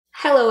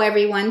Hello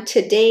everyone,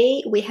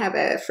 today we have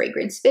a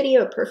fragrance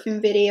video, a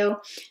perfume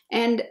video,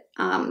 and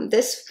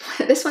this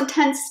one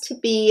tends to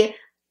be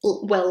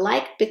well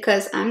liked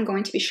because I'm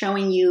going to be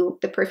showing you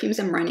the perfumes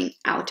I'm running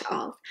out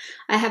of.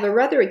 I have a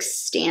rather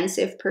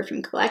extensive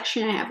perfume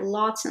collection. I have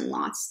lots and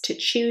lots to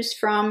choose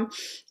from,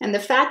 and the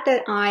fact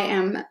that I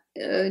am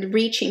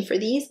reaching for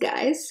these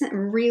guys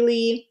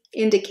really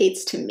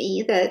indicates to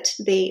me that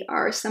they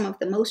are some of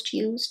the most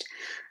used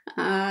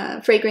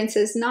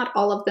fragrances. Not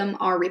all of them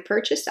are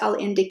repurchased. I'll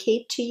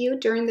indicate to you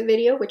during the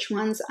video which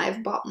ones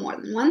I've bought more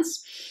than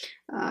once,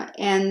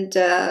 and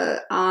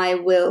I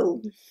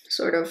will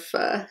sort of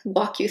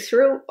walk you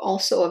through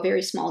also a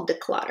very small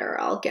declutter.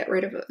 I'll get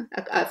rid of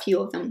a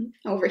few of them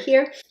over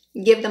here,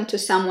 give them to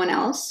someone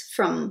else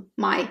from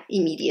my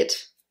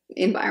immediate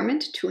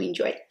environment to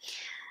enjoy.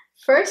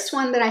 First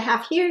one that I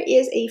have here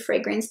is a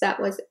fragrance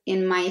that was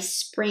in my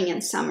spring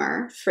and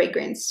summer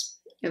fragrance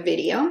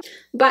video,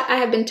 but I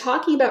have been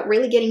talking about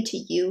really getting to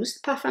use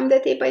Parfum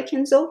d'été by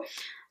Kenzo,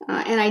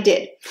 and I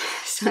did.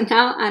 So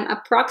now I'm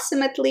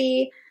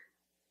approximately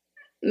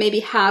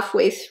maybe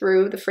halfway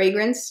through the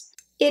fragrance.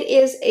 It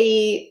is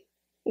a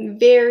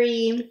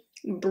very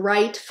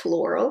bright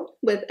floral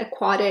with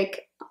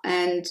aquatic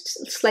and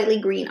slightly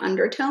green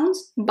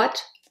undertones,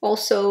 but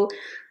also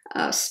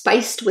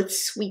spiced with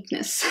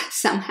sweetness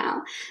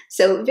somehow.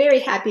 So very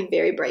happy,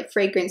 very bright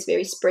fragrance,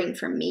 very spring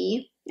for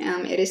me.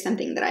 It is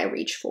something that I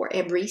reach for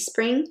every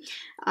spring.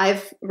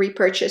 I've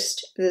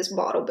repurchased this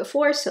bottle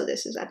before, so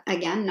this is,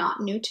 again,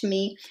 not new to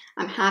me.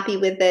 I'm happy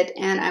with it,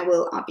 and I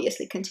will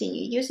obviously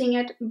continue using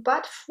it.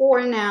 But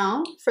for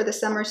now, for the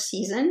summer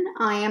season,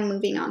 I am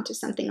moving on to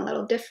something a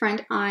little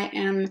different. I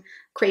am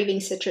craving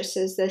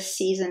citruses this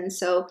season,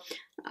 so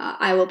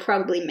I will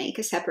probably make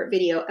a separate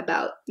video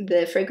about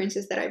the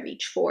fragrances that I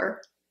reach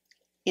for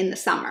in the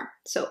summer.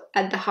 So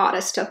at the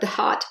hottest of the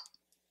hot,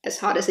 as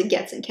hot as it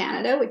gets in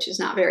Canada, which is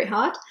not very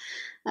hot,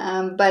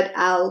 but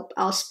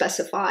I'll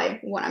specify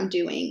what I'm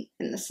doing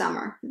in the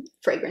summer,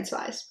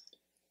 fragrance-wise.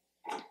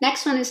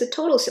 Next one is a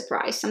total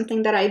surprise,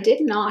 something that I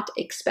did not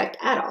expect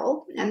at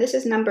all, and this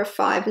is number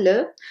 5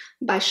 Le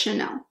by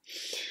Chanel.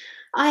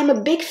 I'm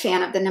a big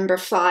fan of the number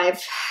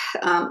 5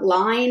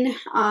 line.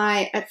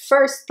 I at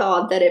first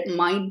thought that it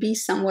might be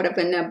somewhat of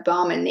an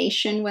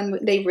abomination when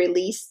they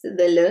released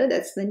the Le,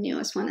 that's the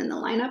newest one in the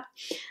lineup.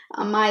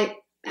 My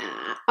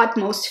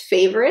utmost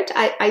favorite,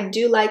 I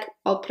do like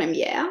Au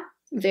Première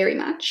very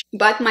much,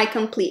 but my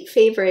complete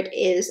favorite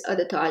is Eau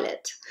de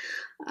Toilette.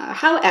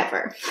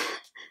 However,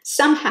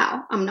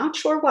 somehow, I'm not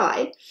sure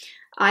why,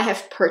 I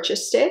have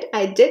purchased it.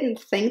 I didn't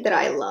think that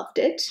I loved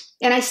it,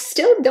 and I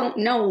still don't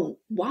know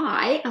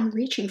why I'm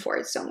reaching for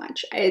it so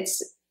much.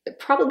 It's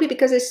probably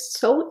because it's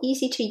so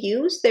easy to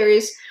use.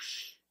 It's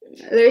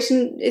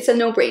a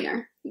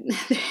no-brainer.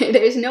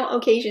 There's no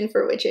occasion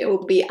for which it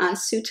will be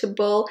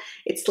unsuitable.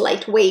 It's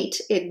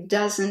lightweight. It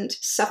doesn't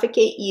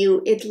suffocate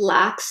you. It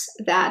lacks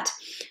that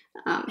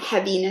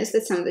heaviness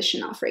that some of the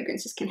Chanel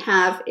fragrances can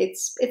have.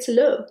 It's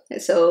low,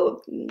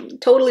 so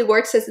totally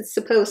works as it's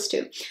supposed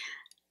to.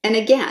 And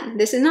again,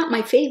 this is not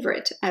my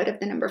favorite out of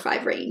the number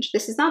 5 range.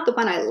 This is not the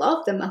one I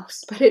love the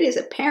most, but it is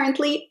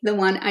apparently the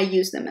one I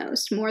use the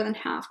most. More than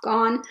half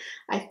gone.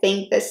 I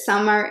think this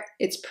summer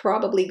it's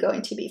probably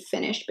going to be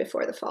finished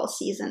before the fall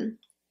season.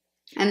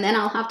 And then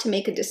I'll have to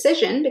make a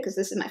decision, because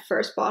this is my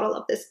first bottle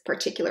of this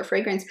particular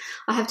fragrance.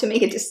 I'll have to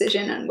make a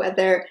decision on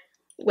whether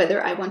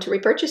I want to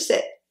repurchase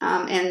it.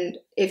 And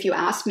if you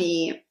ask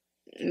me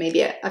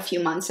maybe a few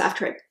months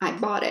after I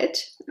bought it,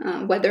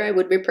 whether I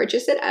would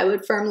repurchase it, I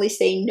would firmly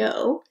say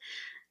no.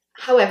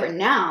 However,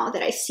 now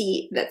that I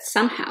see that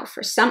somehow,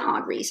 for some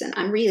odd reason,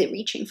 I'm really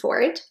reaching for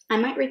it, I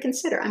might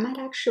reconsider. I might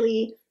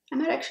actually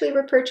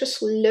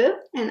repurchase Le,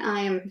 and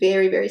I am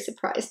very, very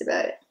surprised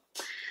about it.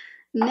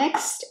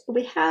 Next,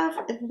 we have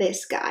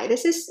this guy.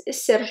 This is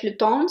Serge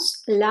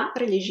Lutens, La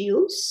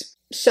Religiouse.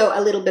 So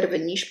a little bit of a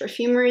niche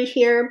perfumery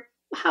here.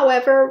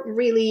 However,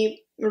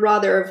 really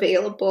rather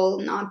available,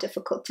 not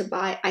difficult to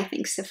buy. I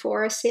think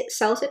Sephora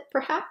sells it,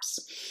 perhaps.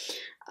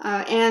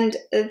 And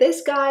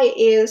this guy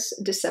is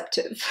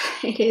deceptive.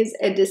 It is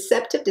a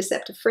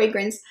deceptive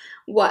fragrance.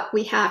 What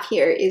we have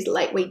here is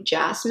lightweight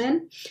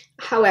jasmine.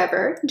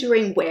 However,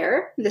 during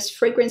wear, this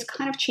fragrance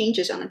kind of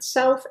changes on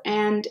itself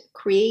and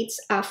creates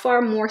a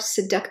far more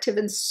seductive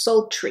and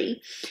sultry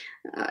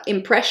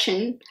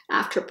impression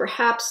after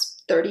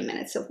perhaps 30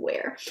 minutes of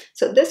wear.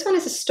 So this one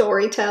is a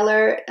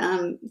storyteller.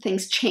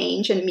 Things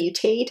change and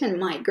mutate and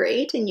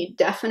migrate, and you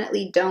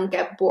definitely don't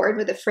get bored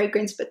with the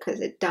fragrance because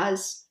it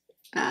does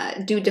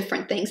do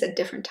different things at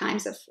different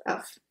times of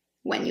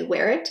when you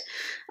wear it.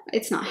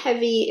 It's not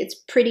heavy, it's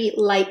pretty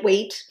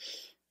lightweight,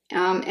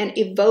 and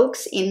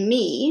evokes in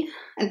me,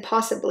 and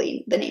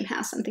possibly the name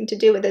has something to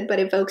do with it, but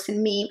evokes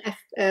in me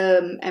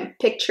a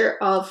picture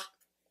of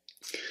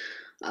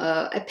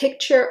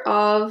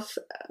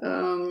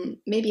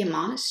maybe a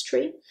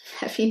monastery,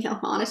 a female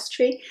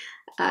monastery,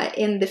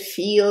 in the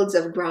fields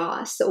of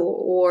Grasse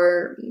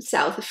or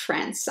south of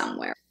France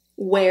somewhere.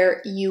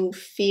 where you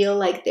feel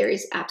like there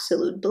is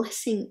absolute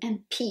blessing and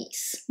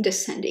peace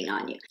descending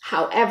on you.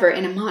 However,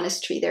 in a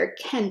monastery, there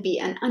can be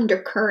an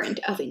undercurrent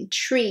of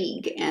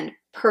intrigue and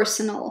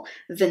personal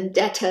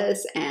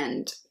vendettas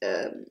and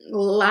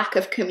lack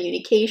of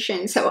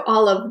communication. So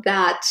all of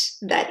that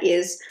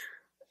is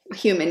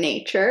human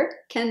nature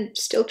can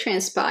still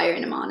transpire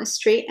in a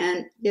monastery,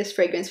 and this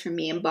fragrance for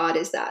me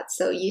embodies that.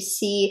 So you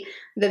see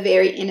the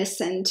very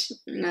innocent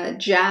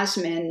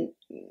jasmine,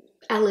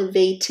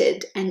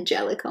 elevated,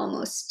 angelic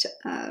almost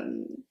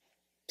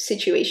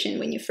situation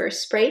when you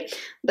first spray,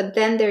 but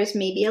then there's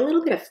maybe a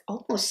little bit of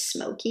almost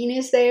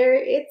smokiness there.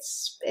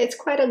 It's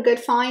quite a good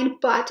find,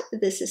 but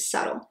this is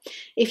subtle.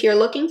 If you're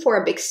looking for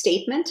a big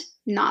statement,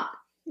 no,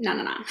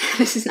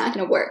 this is not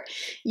going to work.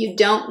 You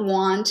don't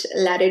want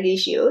La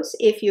Religieuse.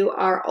 If you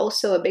are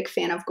also a big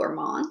fan of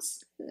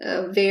gourmands,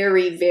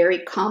 very, very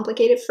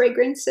complicated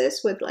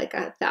fragrances with like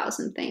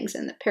 1,000 things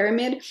in the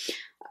pyramid,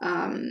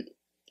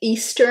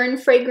 Eastern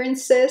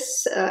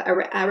fragrances,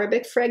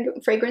 Arabic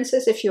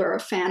fragrances, if you're a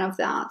fan of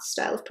that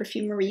style of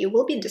perfumery, you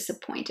will be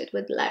disappointed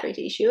with La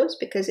Religieuse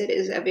because it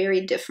is a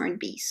very different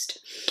beast.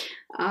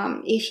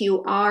 If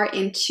you are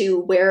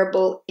into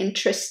wearable,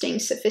 interesting,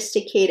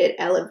 sophisticated,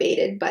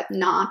 elevated, but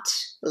not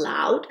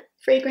loud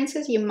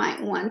fragrances, you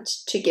might want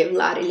to give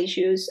La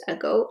Religieuse a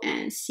go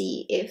and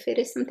see if it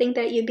is something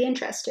that you'd be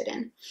interested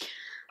in.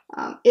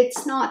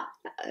 It's not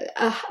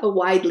a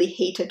widely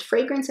hated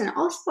fragrance, and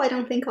also I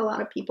don't think a lot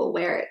of people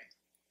wear it.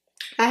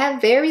 I have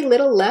very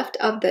little left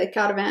of the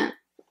Carven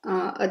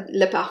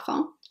Le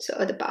Parfum, so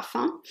Eau de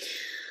Parfum,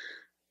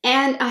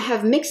 and I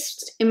have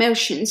mixed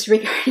emotions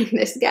regarding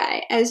this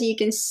guy. As you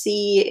can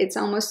see, it's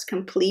almost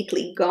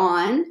completely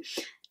gone,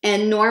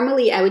 and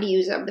normally I would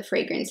use up the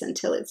fragrance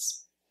until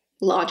its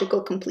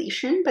logical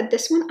completion, but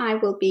this one I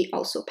will be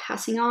also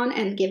passing on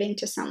and giving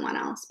to someone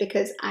else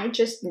because I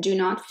just do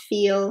not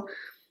feel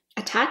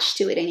attached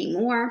to it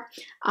anymore.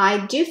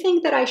 I do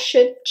think that I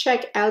should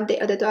check out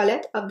the eau de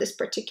toilette of this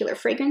particular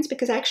fragrance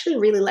because I actually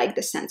really like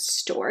the scent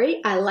story.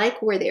 I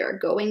like where they are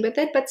going with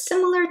it, but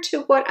similar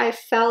to what I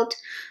felt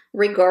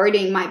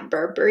regarding my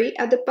Burberry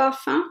eau de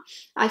parfum,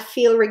 I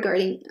feel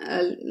regarding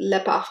Le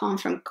Parfum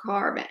from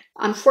Carven.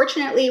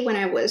 Unfortunately, when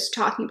I was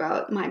talking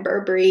about my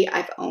Burberry,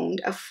 I've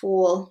owned a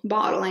full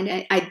bottle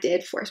and I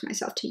did force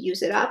myself to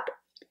use it up.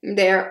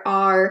 There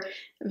are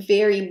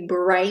very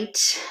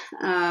bright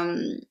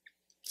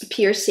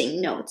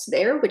piercing notes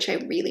there, which I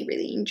really,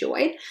 really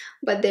enjoyed,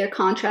 but they're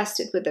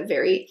contrasted with a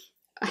very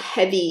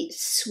heavy,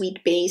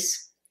 sweet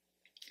base,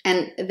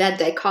 and that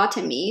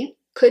dichotomy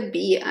could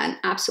be an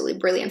absolutely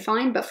brilliant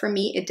find, but for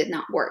me, it did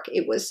not work.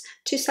 It was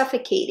too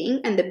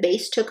suffocating, and the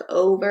base took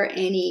over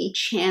any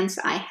chance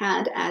I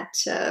had at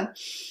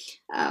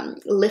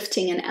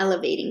lifting and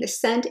elevating the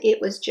scent. It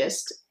was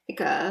just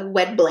like a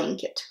wet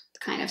blanket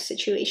kind of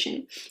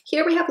situation.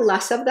 Here we have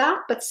less of that,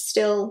 but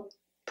still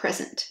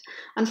present,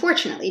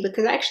 unfortunately,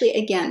 because actually,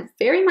 again,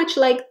 very much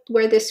like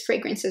where this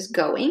fragrance is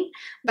going,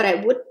 but I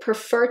would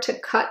prefer to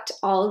cut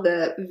all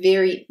the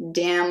very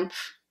damp,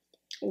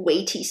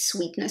 weighty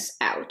sweetness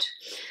out.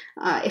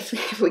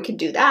 If we could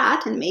do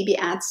that and maybe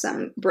add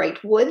some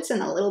bright woods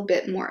and a little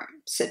bit more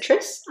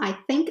citrus, I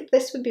think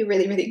this would be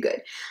really, really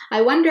good.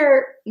 I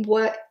wonder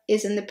what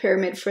is in the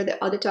pyramid for the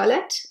eau de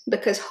toilette,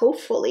 because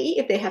hopefully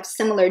if they have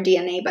similar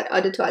DNA, but eau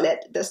de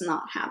toilette does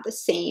not have the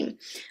same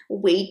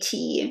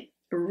weighty,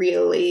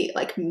 really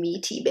like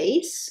meaty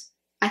base,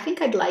 I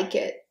think I'd like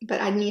it,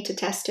 but I'd need to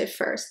test it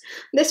first.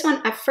 This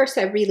one, at first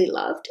I really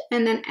loved,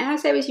 and then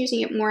as I was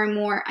using it more and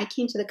more, I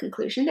came to the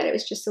conclusion that it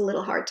was just a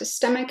little hard to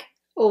stomach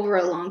over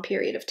a long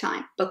period of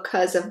time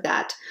because of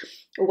that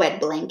wet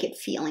blanket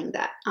feeling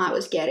that I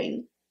was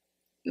getting.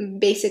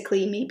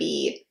 Basically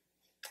maybe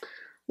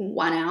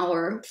 1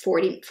 hour,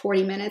 40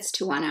 minutes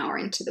to 1 hour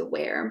into the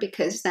wear,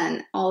 because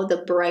then all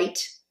the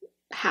bright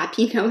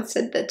happy notes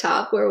at the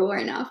top were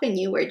worn off and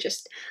you were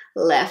just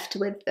left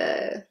with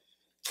the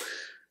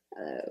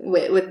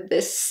with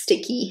this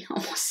sticky,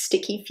 almost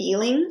sticky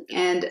feeling,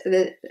 and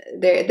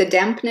the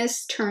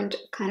dampness turned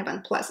kind of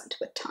unpleasant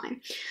with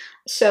time.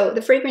 So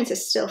the fragrance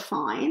is still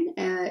fine.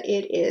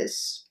 It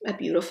is a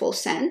beautiful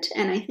scent,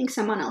 and I think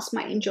someone else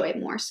might enjoy it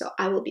more, so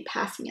I will be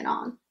passing it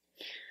on.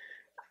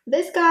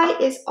 This guy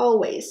is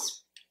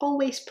always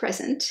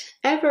present,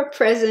 ever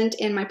present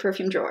in my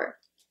perfume drawer.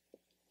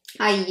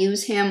 I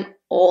use him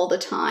all the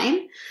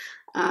time,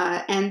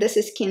 and this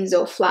is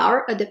Kenzo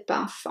Flower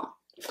EDP.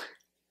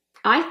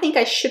 I think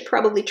I should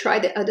probably try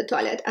the eau de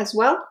toilette as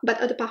well, but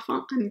eau de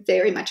parfum, I'm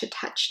very much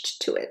attached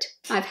to it.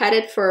 I've had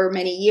it for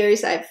many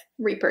years. I've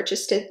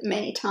repurchased it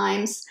many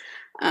times.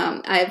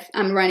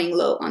 I'm running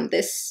low on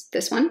this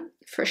one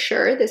for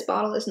sure. This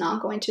bottle is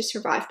not going to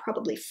survive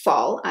probably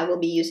fall. I will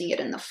be using it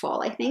in the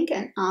fall, I think,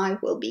 and I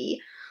will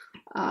be,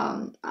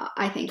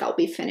 I think I'll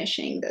be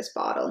finishing this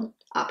bottle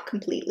up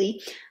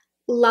completely.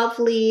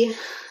 Lovely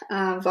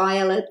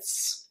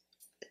violets,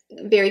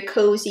 very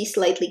cozy,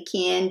 slightly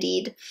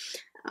candied,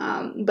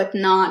 but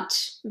not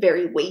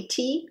very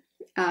weighty.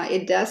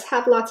 It does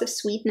have lots of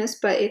sweetness,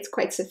 but it's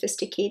quite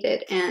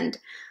sophisticated and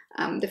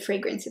the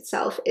fragrance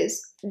itself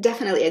is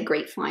definitely a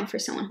great find for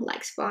someone who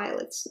likes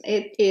violets.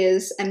 It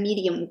is a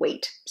medium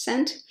weight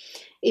scent.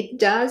 It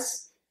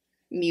does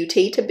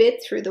mutate a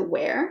bit through the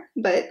wear,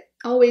 but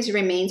always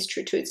remains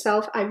true to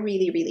itself. I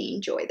really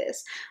enjoy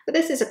this. But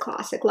this is a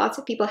classic. Lots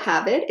of people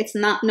have it. It's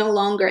no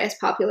longer as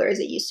popular as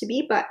it used to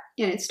be, but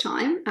in its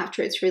time,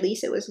 after its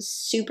release, it was a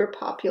super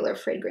popular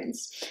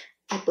fragrance.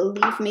 I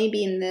believe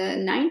maybe in the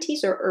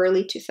 90s or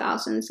early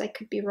 2000s. I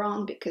could be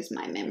wrong because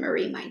my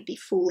memory might be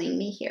fooling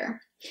me here.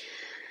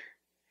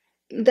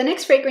 The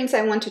next fragrance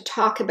I want to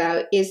talk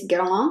about is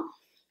Guerlain,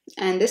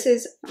 and this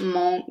is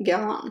Mon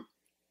Guerlain.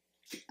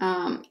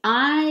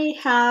 I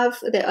have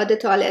the Eau de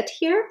Toilette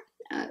here.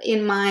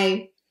 In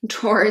my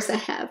drawers, I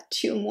have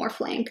 2 more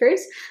flankers,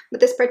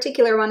 but this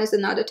particular one is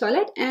an Eau de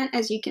Toilette, and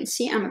as you can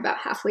see, I'm about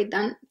halfway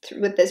done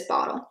with this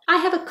bottle. I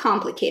have a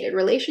complicated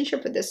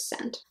relationship with this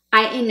scent.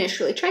 I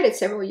initially tried it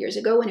several years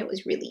ago when it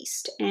was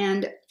released,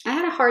 and I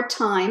had a hard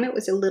time. It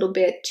was a little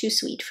bit too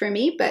sweet for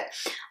me, but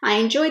I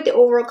enjoyed the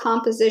overall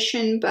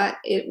composition, but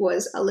it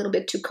was a little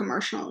bit too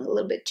commercial and a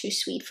little bit too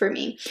sweet for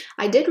me.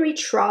 I did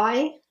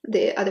retry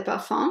the Eau de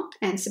Parfum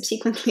and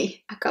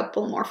subsequently a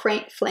couple more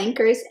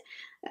flankers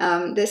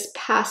this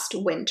past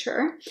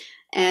winter,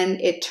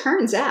 and it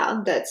turns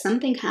out that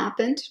something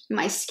happened.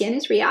 My skin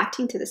is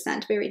reacting to the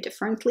scent very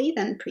differently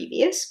than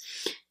previous,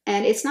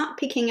 and it's not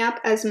picking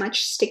up as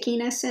much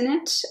stickiness in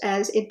it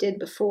as it did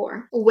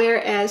before,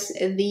 whereas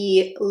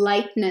the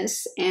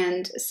lightness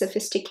and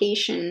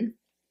sophistication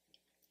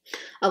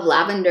of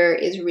lavender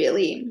is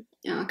really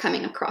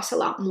coming across a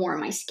lot more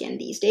on my skin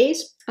these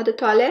days. Eau de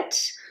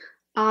Toilette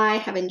I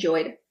have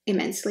enjoyed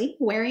immensely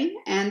wearing,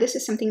 and this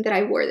is something that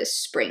I wore this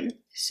spring.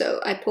 So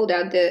I pulled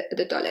out the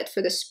Toilette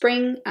for the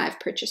spring. I've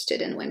purchased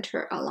it in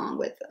winter along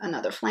with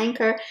another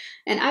flanker,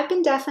 and I've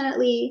been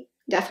definitely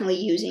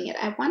using it.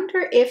 I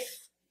wonder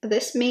if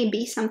this may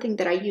be something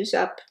that I use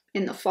up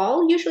in the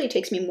fall. Usually it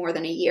takes me more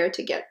than a year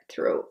to get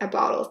through a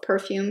bottle of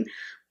perfume,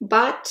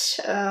 but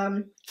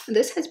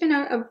this has been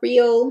a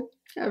real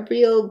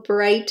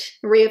bright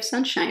ray of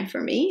sunshine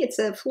for me. It's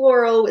a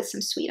floral with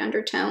some sweet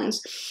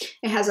undertones.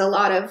 It has a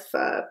lot of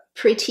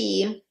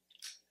pretty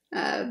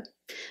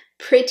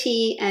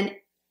and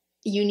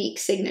unique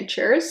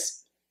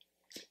signatures.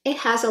 It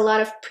has a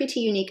lot of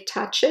pretty unique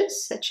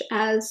touches, such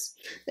as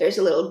there's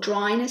a little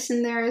dryness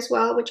in there as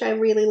well, which I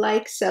really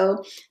like.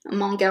 So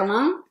Mon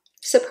Guerlain,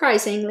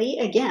 surprisingly,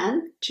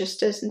 again,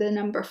 just as the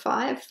number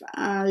 5,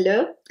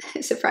 Le,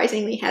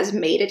 surprisingly has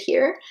made it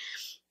here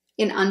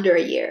in under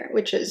a year,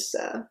 which is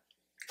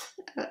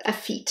a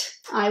feat.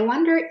 I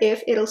wonder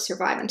if it'll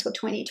survive until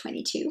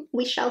 2022.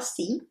 We shall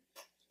see.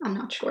 I'm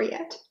not sure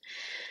yet.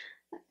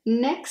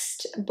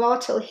 Next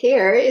bottle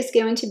here is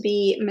going to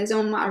be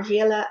Maison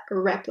Margiela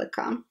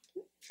Replica,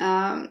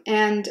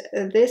 and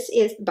this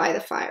is by the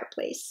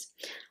Fireplace.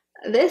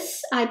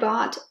 This I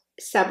bought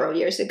several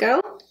years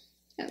ago.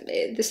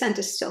 The scent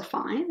is still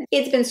fine.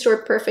 It's been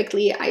stored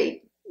perfectly. I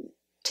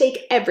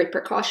take every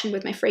precaution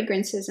with my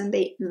fragrances, and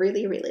they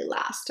really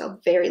last a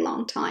very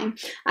long time.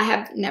 I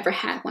have never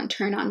had one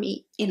turn on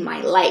me in my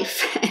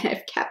life, and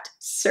I've kept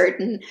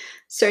certain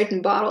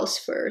bottles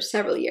for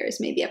several years,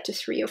 maybe up to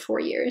 3 or 4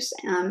 years,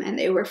 and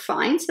they were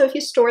fine. So if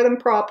you store them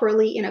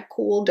properly in a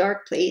cool,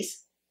 dark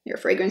place, your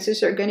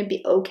fragrances are going to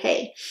be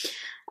okay.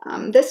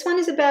 This one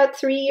is about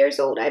 3 years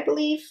old, I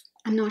believe.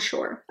 I'm not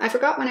sure. I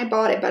forgot when I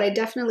bought it, but I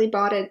definitely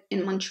bought it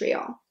in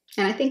Montreal.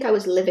 And I think I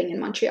was living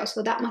in Montreal,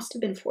 so that must have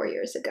been 4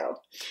 years ago.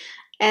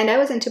 And I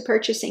was into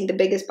purchasing the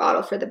biggest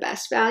bottle for the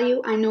best value.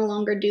 I no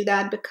longer do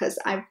that because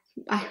I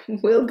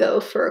will go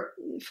for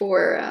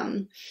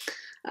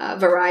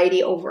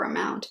variety over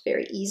amount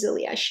very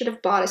easily. I should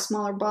have bought a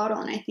smaller bottle,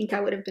 and I think I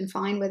would have been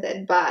fine with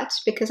it. But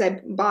because I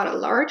bought a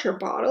larger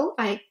bottle,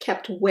 I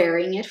kept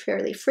wearing it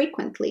fairly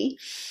frequently.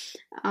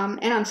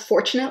 And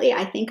unfortunately,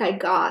 I think I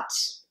got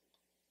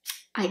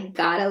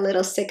a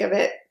little sick of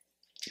it.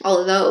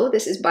 Although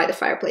this is by the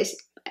Fireplace,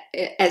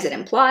 as it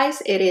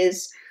implies, it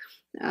is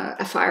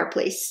a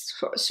fireplace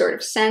sort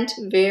of scent,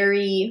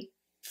 very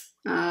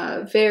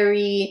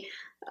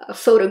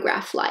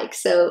photograph-like.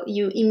 So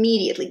you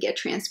immediately get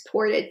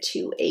transported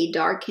to a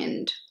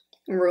darkened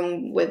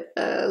room with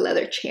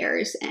leather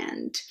chairs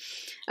and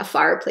a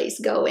fireplace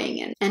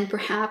going, and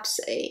perhaps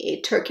a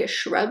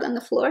Turkish rug on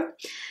the floor.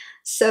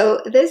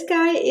 So this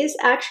guy is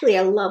actually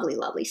a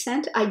lovely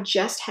scent. I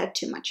just had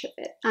too much of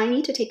it. I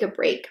need to take a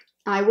break.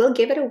 I will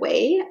give it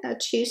away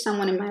to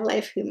someone in my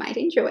life who might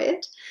enjoy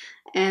it,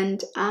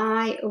 and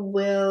I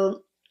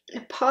will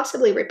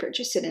possibly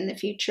repurchase it in the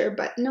future,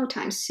 but no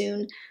time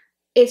soon.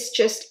 It's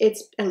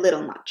a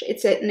little much.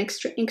 It's an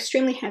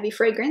extremely heavy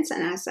fragrance,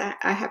 and as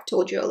I have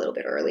told you a little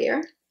bit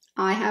earlier,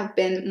 I have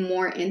been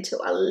more into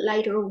a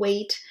lighter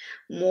weight,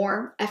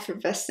 more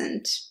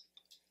effervescent,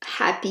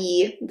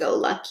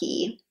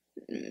 happy-go-lucky,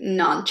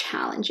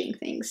 non-challenging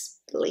things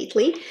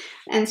lately.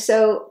 And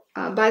so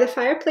by the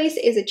Fireplace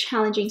is a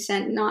challenging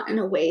scent, not in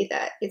a way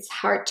that it's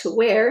hard to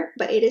wear,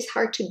 but it is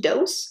hard to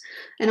dose.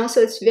 And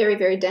also it's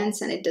very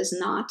dense, and it does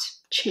not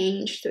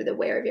change through the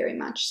wear very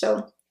much.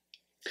 So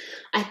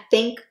I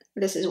think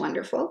this is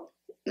wonderful.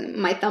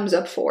 my thumbs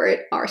up for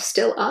it are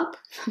still up,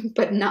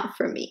 but not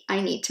for me.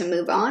 I need to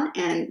move on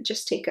and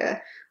just take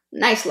a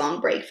nice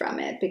long break from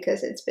it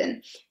because it's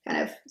been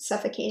kind of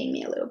suffocating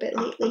me a little bit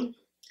lately.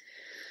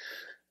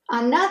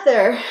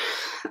 Another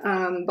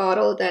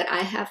bottle that I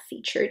have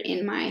featured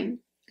in my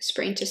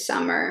spring to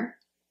summer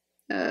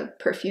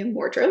perfume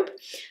wardrobe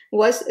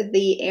was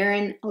the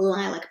Aerin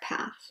Lilac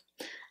Path.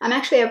 I'm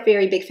actually a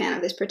very big fan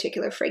of this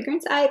particular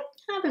fragrance. I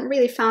haven't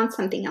really found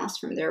something else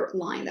from their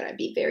line that I'd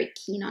be very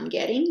keen on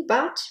getting,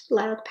 but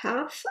Lilac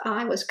Path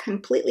I was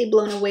completely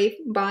blown away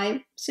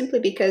by, simply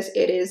because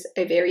it is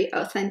a very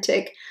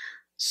authentic,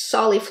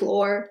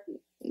 soliflor,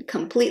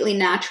 completely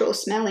natural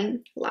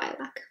smelling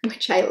lilac,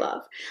 which I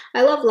love.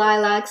 I love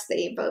lilacs.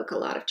 They evoke a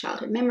lot of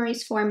childhood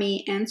memories for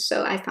me, and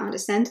so I found a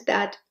scent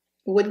that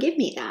would give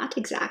me that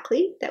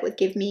exactly. That would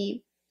give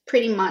me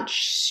pretty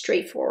much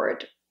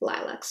straightforward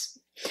lilacs.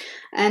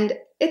 And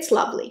it's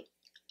lovely.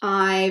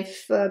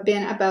 I've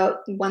been about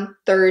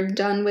 1/3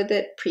 done with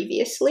it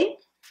previously,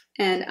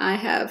 and I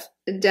have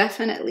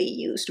definitely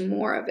used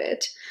more of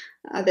it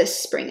this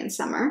spring and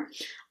summer.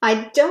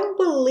 I don't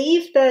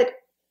believe that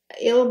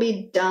it'll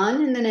be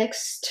done in the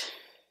next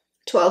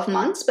 12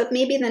 months, but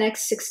maybe in the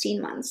next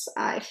 16 months,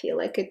 I feel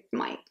like it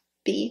might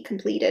be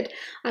completed.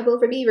 I will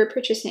be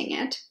repurchasing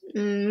it.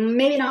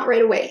 Maybe not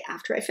right away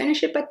after I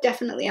finish it, but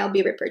definitely I'll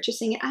be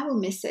repurchasing it. I will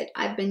miss it.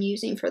 I've been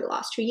using for the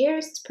last 2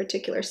 years this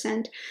particular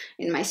scent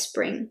in my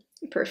spring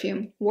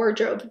perfume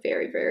wardrobe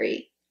very,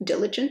 very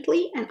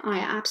diligently, and I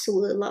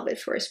absolutely love it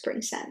for a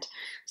spring scent.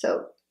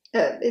 So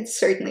it's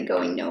certainly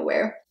going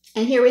nowhere.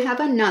 And here we have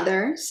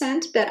another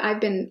scent that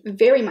I've been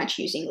very much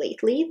using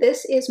lately.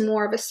 This is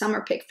more of a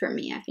summer pick for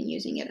me. I've been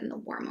using it in the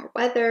warmer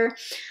weather.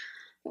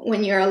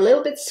 When you're a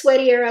little bit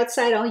sweatier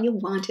outside, all you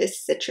want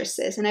is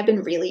citruses, and I've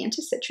been really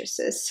into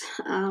citruses.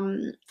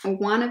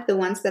 One of the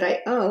ones that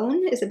I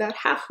own is about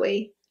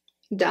halfway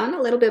done,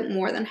 a little bit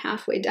more than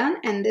halfway done,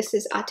 and this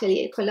is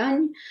Atelier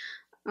Cologne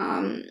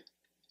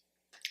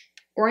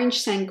Orange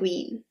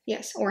Sanguine.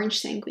 Yes, Orange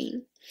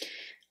Sanguine.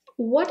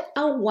 What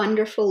a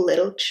wonderful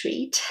little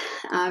treat.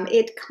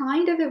 It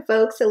kind of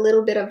evokes a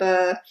little bit of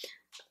a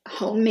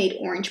homemade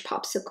orange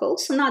popsicle,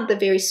 so not the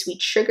very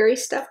sweet sugary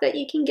stuff that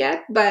you can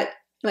get, but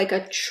like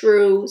a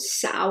true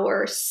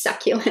sour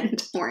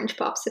succulent orange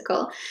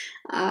popsicle.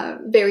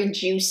 Very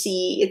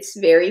juicy, it's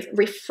very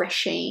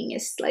refreshing.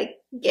 It's like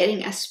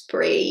getting a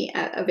spray,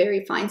 a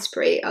very fine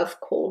spray of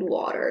cold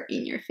water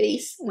in your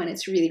face when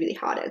it's really, really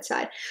hot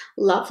outside.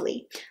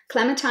 Lovely.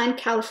 Clementine,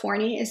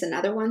 California is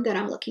another one that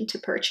I'm looking to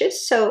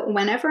purchase. So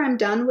whenever I'm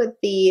done with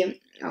the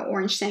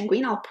Orange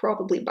Sanguine, I'll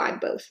probably buy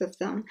both of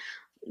them.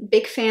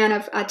 Big fan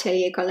of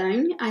Atelier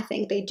Cologne. I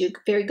think they do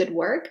very good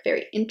work,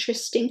 very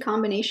interesting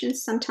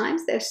combinations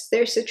sometimes. Their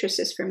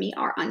citruses for me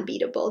are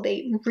unbeatable.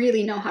 They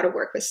really know how to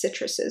work with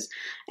citruses.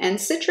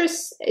 And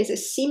citrus is a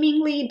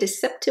seemingly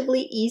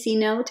deceptively easy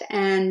note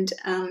and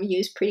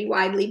used pretty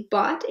widely,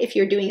 but if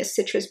you're doing a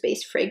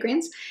citrus-based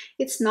fragrance,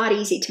 it's not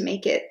easy to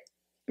make it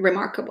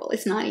remarkable.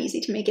 It's not easy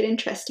to make it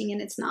interesting,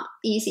 and it's not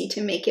easy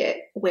to make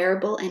it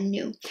wearable and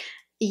new.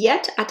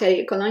 Yet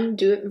Atelier Cologne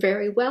do it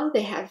very well.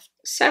 They have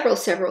several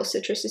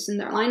citruses in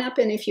their lineup,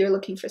 and if you're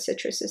looking for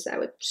citruses, I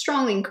would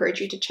strongly encourage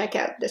you to check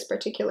out this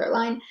particular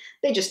line.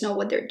 They just know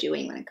what they're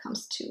doing when it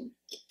comes to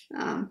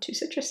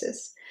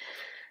citruses.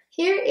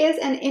 Here is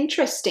an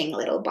interesting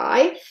little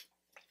buy.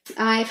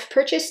 I've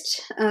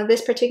purchased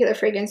this particular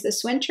fragrance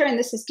this winter, and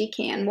this is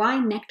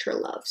DKNY Nectar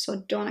Love.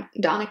 So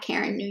Donna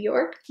Karan, New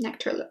York,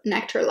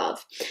 Nectar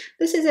Love.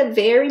 This is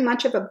very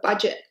much a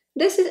budget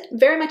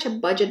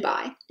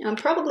buy.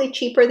 Probably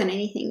cheaper than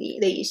anything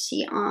that you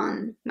see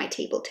on my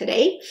table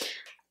today.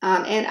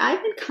 And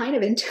I've been kind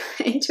of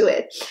into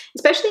it,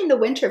 especially in the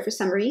winter for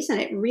some reason.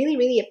 It really,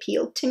 really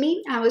appealed to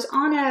me. I was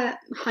on a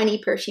honey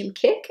perfume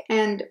kick,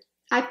 and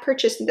I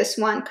purchased this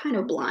one kind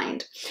of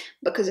blind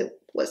because it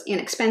was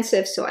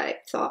inexpensive, so I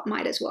thought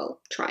might as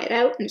well try it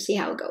out and see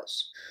how it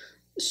goes.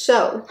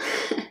 So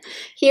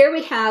here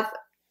we have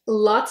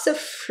lots of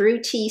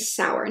fruity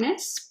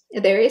sourness.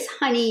 There is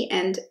honey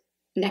and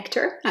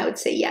nectar. I would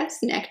say yes,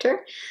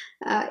 nectar.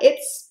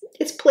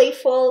 It's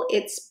playful,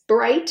 it's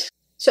bright,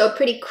 so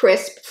pretty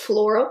crisp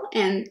floral,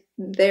 and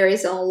there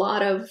is a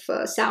lot of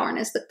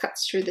sourness that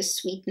cuts through the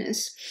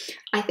sweetness.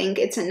 I think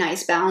it's a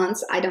nice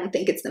balance. I don't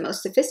think it's the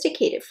most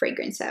sophisticated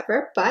fragrance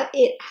ever, but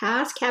it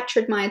has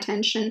captured my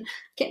attention.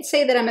 I can't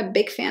say that I'm a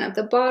big fan of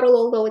the bottle,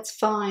 although it's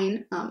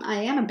fine.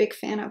 I am a big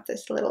fan of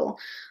this little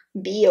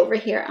bee over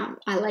here.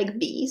 I like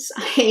bees.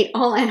 I hate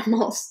all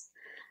animals.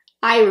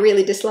 I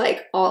really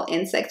dislike all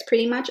insects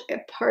pretty much,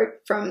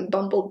 apart from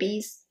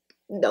bumblebees.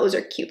 Those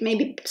are cute,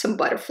 maybe some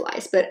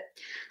butterflies, but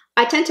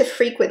I tend to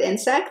freak with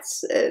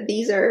insects.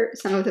 These are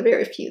some of the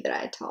very few that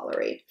I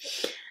tolerate.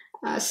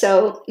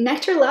 So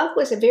Nectar Love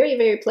was a very,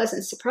 very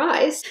pleasant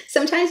surprise.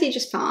 Sometimes you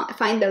just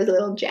find those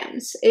little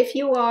gems. If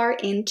you are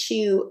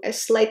into a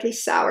slightly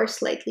sour,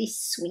 slightly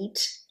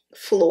sweet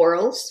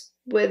florals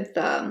with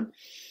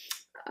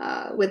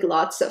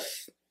lots of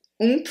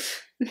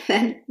oomph,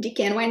 then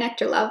DKNY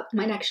Nectar Love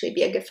might actually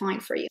be a good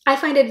find for you. I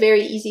find it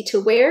very easy to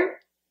wear.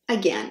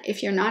 again,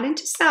 if you're not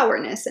into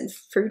sourness and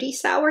fruity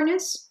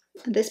sourness,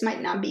 this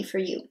might not be for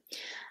you.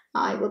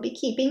 I will be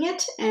keeping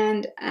it,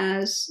 and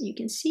as you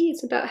can see,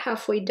 it's about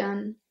halfway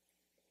done.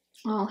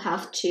 I'll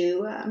have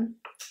to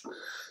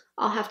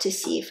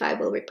see if I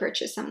will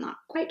repurchase. I'm not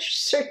quite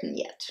certain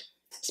yet.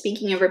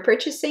 Speaking of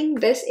repurchasing,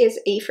 this is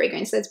a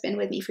fragrance that's been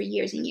with me for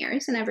years and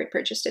years, and I've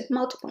repurchased it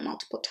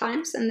multiple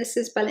times, and this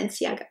is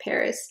Balenciaga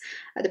Paris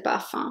de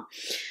Parfum.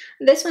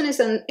 This one is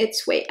on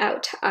its way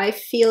out. I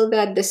feel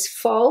that this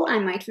fall I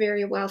might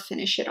very well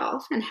finish it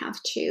off and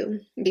have to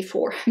be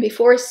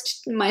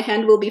forced, my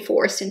hand will be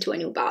forced into a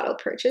new bottle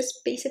purchase,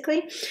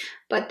 basically.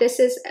 But this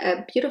is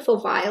a beautiful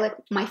violet,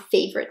 my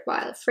favorite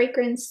violet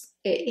fragrance.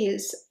 It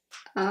is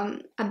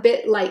a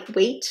bit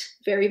lightweight,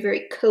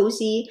 very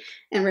cozy,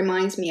 and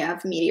reminds me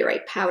of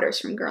meteorite powders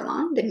from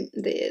Guerlain,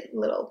 the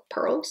little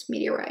pearls,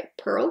 meteorite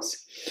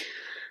pearls.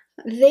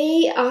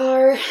 They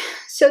are,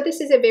 so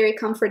this is a very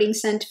comforting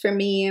scent for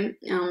me,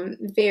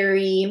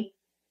 very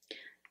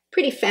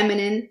pretty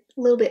feminine,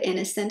 a little bit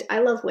innocent. I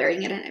love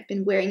wearing it, and I've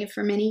been wearing it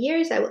for many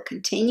years. I will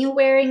continue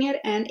wearing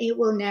it, and it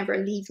will never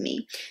leave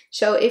me.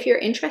 So if you're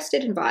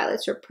interested in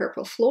violets or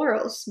purple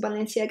florals,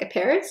 Balenciaga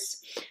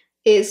Paris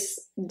is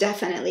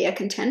definitely a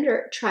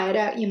contender. Try it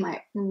out. You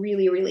might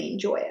really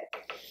enjoy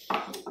it.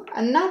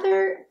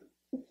 Another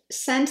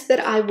scent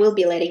that I will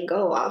be letting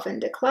go of and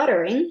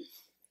decluttering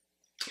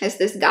is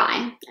this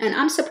guy, and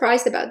I'm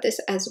surprised about this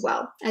as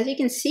well. As you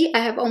can see, I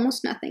have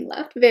almost nothing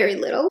left, very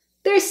little.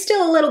 There's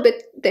still a little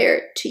bit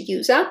there to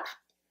use up,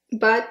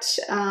 but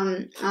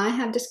I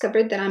have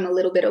discovered that I'm a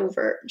little bit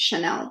over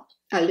Chanel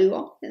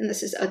Allure, and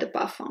this is Eau de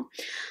Parfum.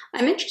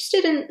 I'm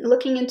interested in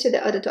looking into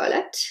the Eau de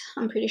Toilette.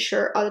 I'm pretty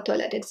sure Eau de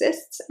Toilette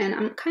exists, and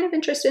I'm kind of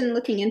interested in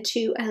looking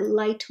into a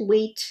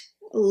lightweight,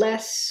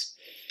 less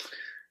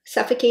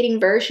suffocating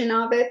version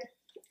of it.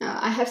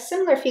 I have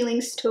similar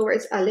feelings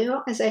towards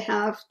Allure as I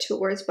have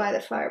towards By the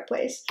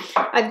Fireplace.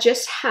 I've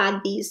just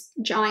had these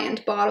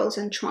giant bottles,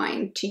 and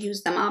trying to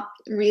use them up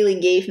really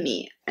gave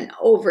me an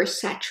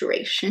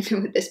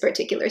oversaturation with this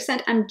particular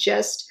scent. I'm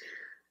just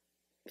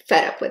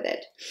fed up with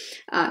it.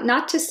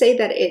 Not to say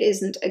that it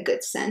isn't a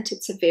good scent.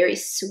 It's a very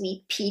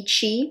sweet,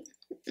 peachy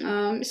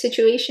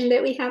situation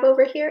that we have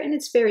over here, and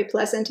it's very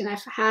pleasant. And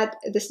I've had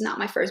this, not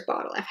my first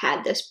bottle. I've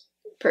had this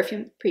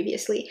perfume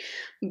previously,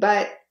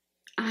 but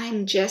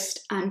I'm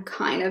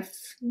kind of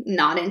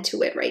not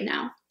into it right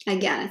now.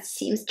 Again, it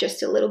seems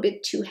just a little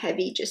bit too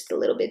heavy, just a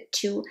little bit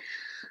too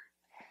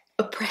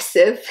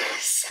oppressive.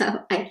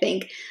 So I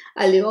think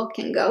Allure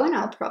can go, and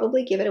I'll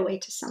probably give it away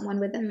to someone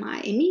within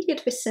my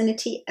immediate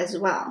vicinity as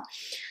well.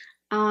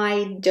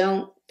 I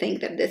don't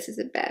think that this is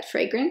a bad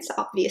fragrance.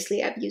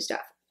 Obviously, I've used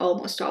up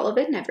almost all of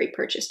it, and I've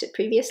repurchased it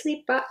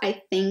previously, but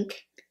I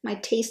think my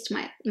tastes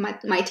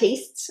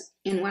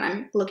in what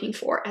I'm looking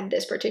for at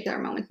this particular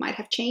moment might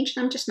have changed,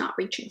 and I'm just not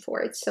reaching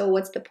for it. So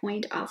what's the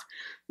point of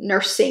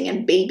nursing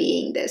and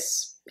babying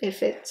this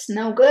if it's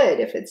no good,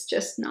 if it's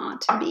just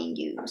not being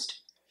used?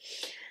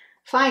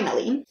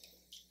 Finally,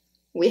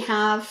 we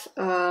have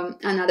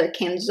another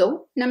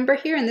Kenzo number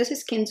here, and this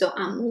is Kenzo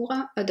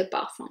Amour de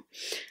Parfum.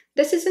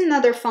 This is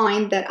another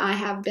find that I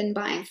have been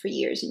buying for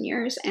years and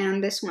years,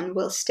 and this one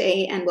will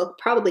stay and will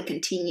probably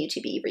continue to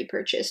be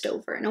repurchased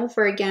over and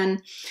over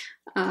again.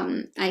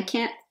 I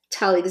can't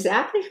tell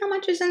exactly how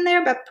much is in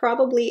there, but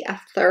probably a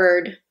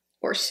third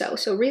or so,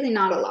 so really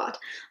not a lot.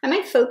 I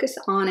might focus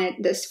on it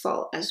this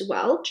fall as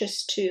well,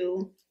 just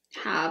to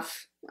have,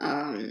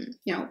 you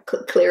know,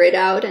 clear it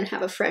out and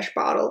have a fresh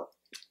bottle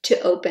to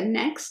open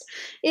next.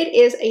 It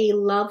is a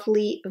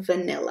lovely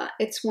vanilla.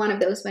 It's one of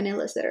those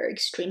vanillas that are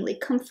extremely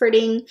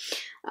comforting.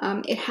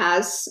 It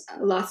has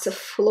lots of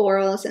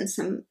florals and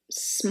some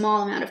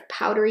small amount of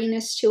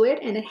powderiness to it,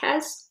 and it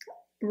has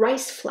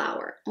rice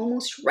flour,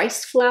 almost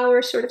rice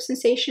flour sort of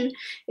sensation.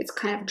 It's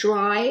kind of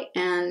dry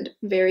and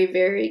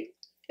very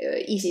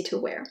easy to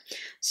wear.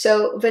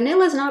 So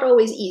vanilla is not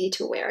always easy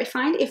to wear. I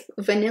find if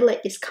vanilla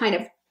is kind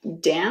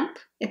of damp,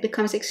 it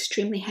becomes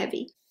extremely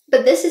heavy.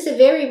 But this is a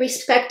very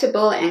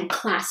respectable and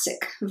classic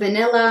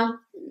vanilla.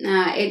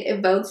 It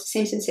evokes the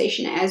same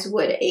sensation as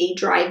would a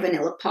dry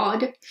vanilla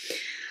pod.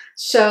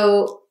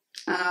 So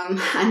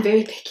I'm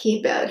very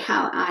picky about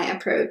how I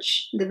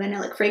approach the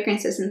vanillic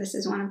fragrances, and this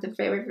is one of the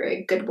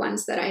very good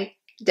ones that I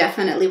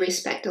definitely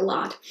respect a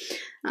lot.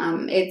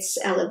 It's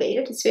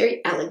elevated, it's very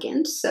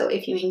elegant, so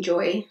if you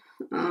enjoy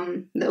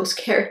those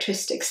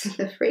characteristics of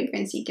the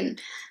fragrance, you can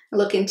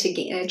look into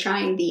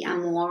trying the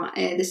Amour.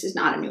 This is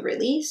not a new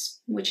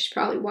release, which is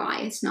probably why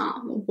it's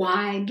not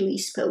widely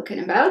spoken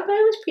about, but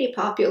it was pretty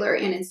popular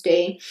in its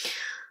day.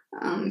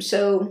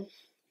 So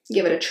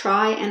give it a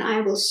try, and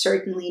I will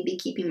certainly be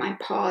keeping my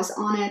paws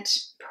on it,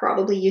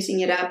 probably using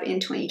it up in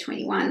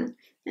 2021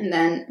 and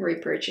then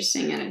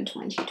repurchasing it in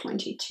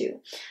 2022.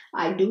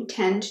 I do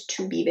tend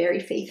to be very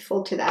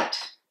faithful to that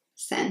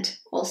scent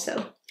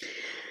also.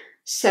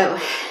 So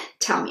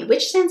tell me,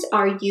 which scents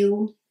are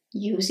you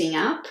using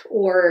up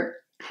or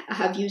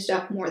have used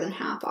up more than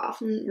half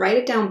of? And write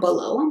it down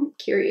below. I'm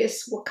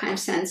curious what kind of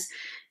scents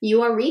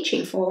you are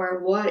reaching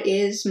for what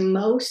is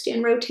most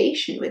in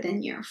rotation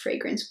within your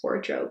fragrance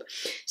wardrobe,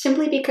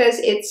 simply because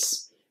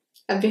it's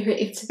a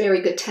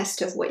very good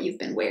test of what you've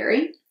been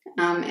wearing.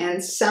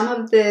 And some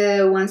of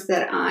the ones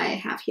that I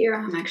have here,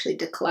 I'm actually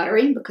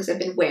decluttering because I've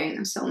been wearing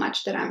them so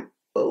much that I'm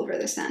over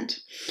the scent.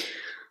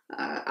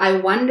 I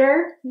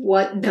wonder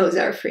what those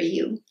are for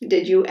you.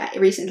 Did you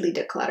recently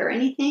declutter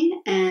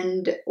anything,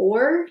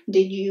 or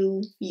did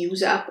you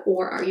use up,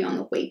 or are you on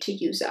the way to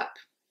use up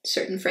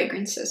certain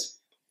fragrances?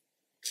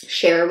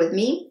 Share with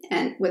me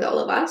and with all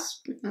of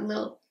us, a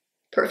little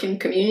perfume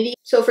community.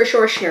 So for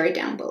sure, share it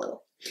down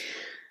below.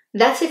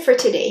 That's it for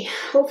today.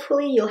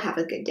 Hopefully you'll have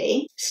a good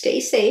day. Stay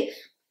safe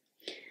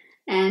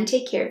and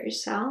take care of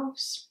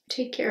yourselves.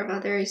 Take care of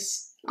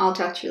others. I'll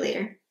talk to you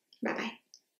later. Bye-bye.